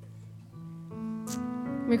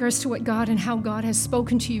in regards to what God and how God has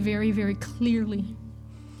spoken to you very, very clearly.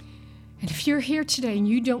 And if you're here today and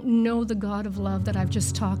you don't know the God of love that I've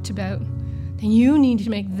just talked about, then you need to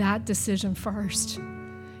make that decision first.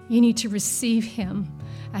 You need to receive him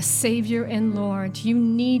as Savior and Lord. You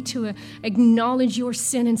need to acknowledge your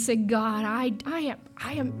sin and say, God, I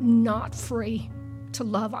am not free to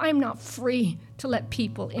love. I am not free to let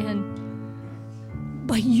people in.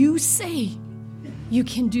 But you say you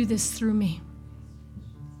can do this through me.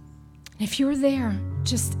 If you're there,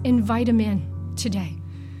 just invite him in today.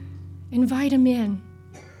 Invite him in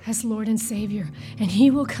as Lord and Savior, and he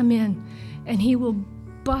will come in and he will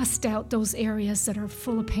bust out those areas that are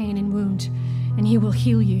full of pain and wound, and he will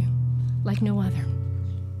heal you like no other.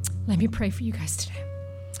 Let me pray for you guys today.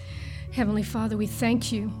 Heavenly Father, we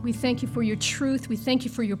thank you. We thank you for your truth. We thank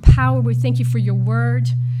you for your power. We thank you for your word.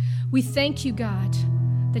 We thank you, God,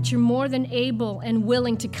 that you're more than able and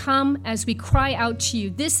willing to come as we cry out to you.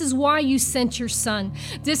 This is why you sent your son.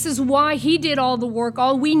 This is why he did all the work.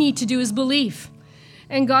 All we need to do is believe.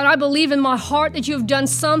 And God, I believe in my heart that you have done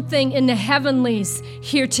something in the heavenlies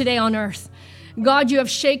here today on earth. God, you have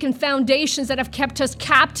shaken foundations that have kept us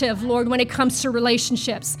captive, Lord, when it comes to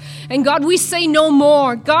relationships. And God, we say no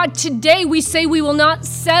more. God, today we say we will not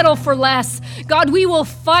settle for less. God, we will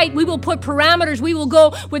fight. We will put parameters. We will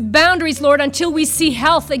go with boundaries, Lord, until we see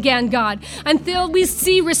health again, God. Until we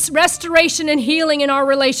see restoration and healing in our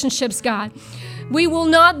relationships, God. We will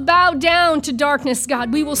not bow down to darkness,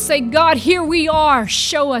 God. We will say, God, here we are.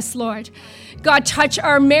 Show us, Lord. God, touch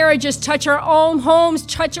our marriages, touch our own homes,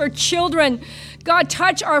 touch our children. God,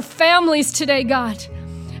 touch our families today, God.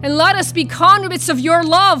 And let us be conduits of your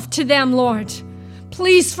love to them, Lord.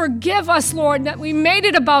 Please forgive us, Lord, that we made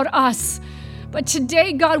it about us. But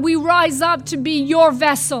today, God, we rise up to be your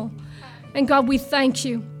vessel. And God, we thank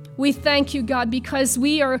you. We thank you, God, because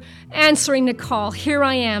we are answering the call. Here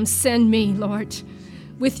I am, send me, Lord.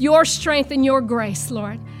 With your strength and your grace,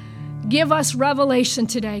 Lord. Give us revelation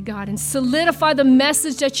today, God, and solidify the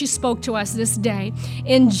message that you spoke to us this day.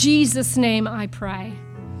 In Jesus' name I pray.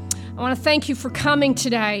 I want to thank you for coming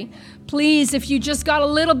today. Please, if you just got a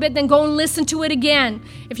little bit, then go and listen to it again.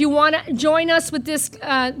 If you want to join us with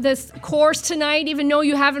this course tonight, even though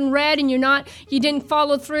you haven't read and you didn't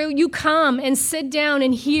follow through, you come and sit down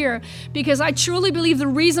and hear. Because I truly believe the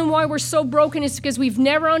reason why we're so broken is because we've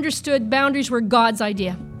never understood boundaries were God's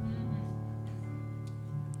idea.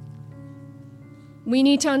 We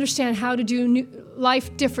need to understand how to do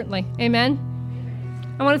life differently. Amen?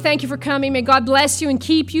 I want to thank you for coming. May God bless you and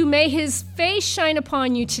keep you. May his face shine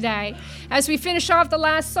upon you today. As we finish off the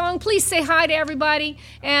last song, please say hi to everybody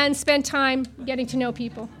and spend time getting to know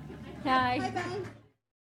people. Hi. Bye-bye.